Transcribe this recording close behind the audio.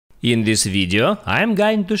In this video, I'm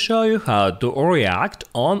going to show you how to react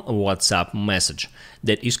on WhatsApp message.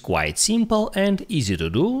 That is quite simple and easy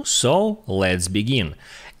to do, so let's begin.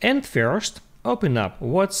 And first, open up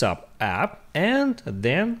WhatsApp app and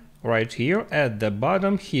then right here at the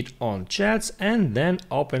bottom hit on chats and then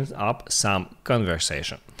opens up some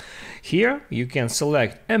conversation. Here you can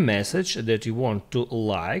select a message that you want to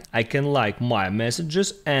like. I can like my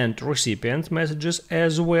messages and recipient messages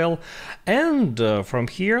as well. And from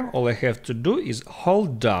here all I have to do is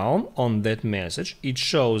hold down on that message. It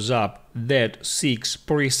shows up that 6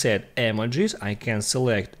 preset emojis. I can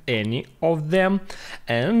select any of them,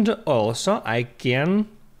 and also I can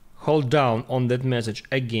hold down on that message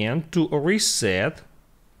again to reset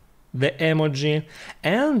the emoji,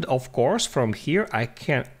 and of course from here I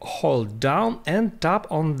can hold down and tap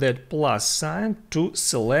on that plus sign to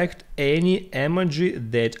select any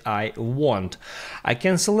emoji that I want. I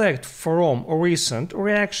can select from recent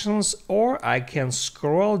reactions, or I can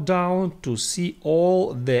scroll down to see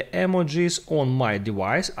all the emojis on my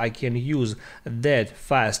device. I can use that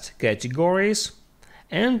fast categories,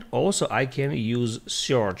 and also I can use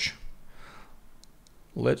search.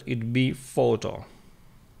 Let it be photo.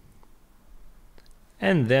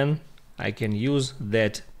 And then I can use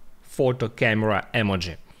that photo camera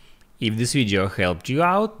emoji. If this video helped you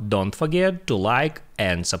out, don't forget to like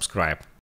and subscribe.